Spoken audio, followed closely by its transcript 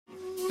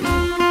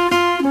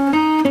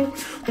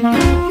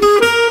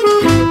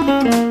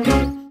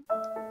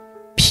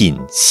品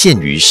现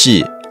于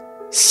世，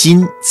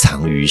心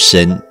藏于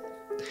身。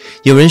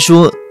有人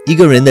说，一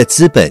个人的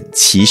资本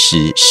其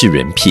实是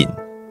人品，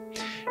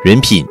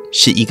人品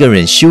是一个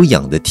人修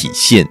养的体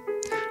现，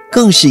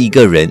更是一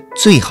个人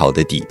最好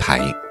的底牌。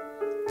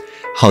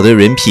好的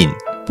人品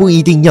不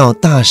一定要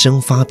大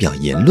声发表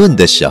言论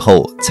的时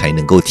候才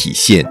能够体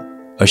现，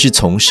而是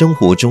从生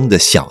活中的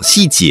小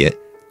细节，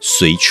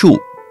随处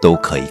都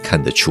可以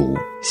看得出。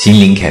心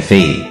灵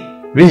Cafe，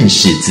 认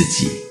识自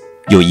己。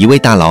有一位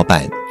大老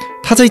板，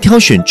他在挑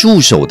选助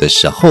手的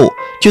时候，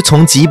就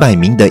从几百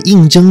名的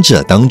应征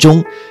者当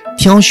中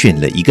挑选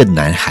了一个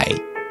男孩。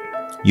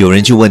有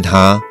人就问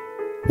他，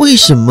为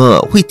什么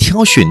会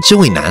挑选这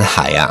位男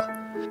孩啊？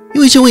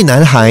因为这位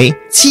男孩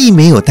既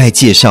没有带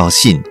介绍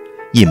信，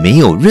也没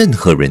有任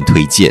何人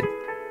推荐。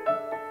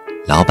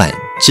老板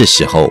这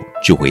时候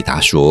就回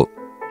答说，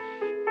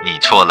你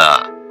错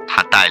了，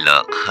他带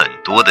了很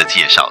多的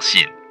介绍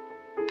信。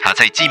他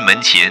在进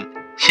门前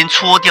先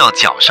搓掉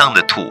脚上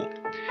的土，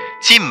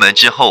进门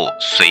之后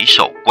随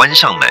手关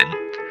上门，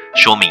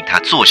说明他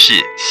做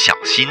事小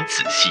心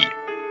仔细。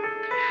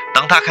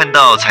当他看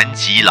到残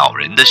疾老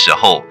人的时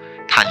候，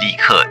他立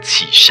刻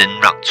起身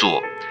让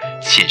座，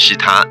显示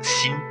他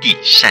心地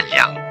善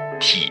良，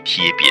体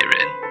贴别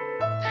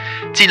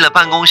人。进了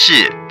办公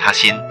室，他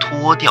先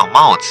脱掉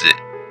帽子，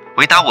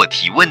回答我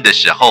提问的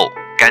时候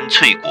干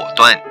脆果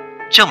断，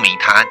证明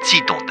他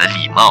既懂得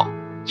礼貌，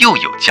又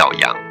有教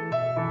养。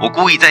我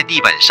故意在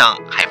地板上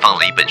还放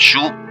了一本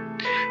书，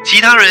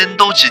其他人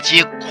都直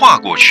接跨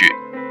过去，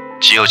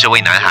只有这位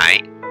男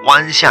孩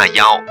弯下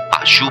腰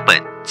把书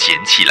本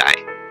捡起来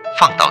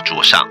放到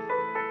桌上。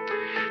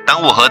当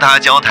我和他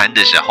交谈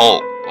的时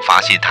候，我发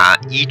现他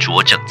衣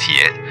着整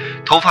洁，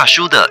头发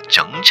梳得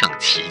整整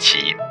齐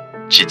齐，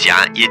指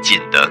甲也剪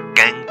得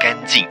干干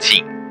净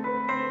净。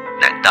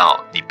难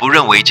道你不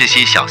认为这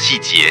些小细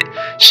节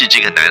是这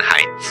个男孩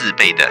自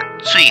备的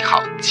最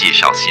好介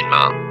绍信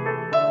吗？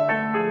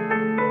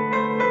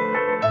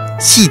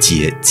细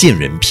节见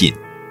人品，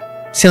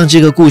像这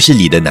个故事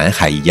里的男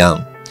孩一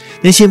样，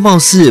那些貌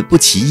似不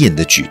起眼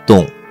的举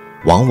动，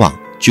往往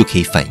就可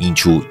以反映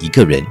出一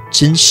个人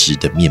真实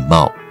的面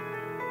貌。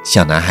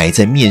小男孩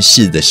在面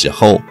试的时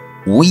候，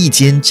无意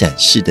间展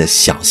示的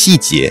小细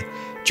节，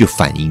就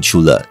反映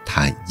出了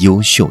他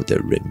优秀的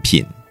人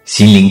品。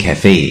心灵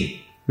Cafe，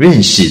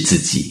 认识自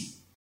己。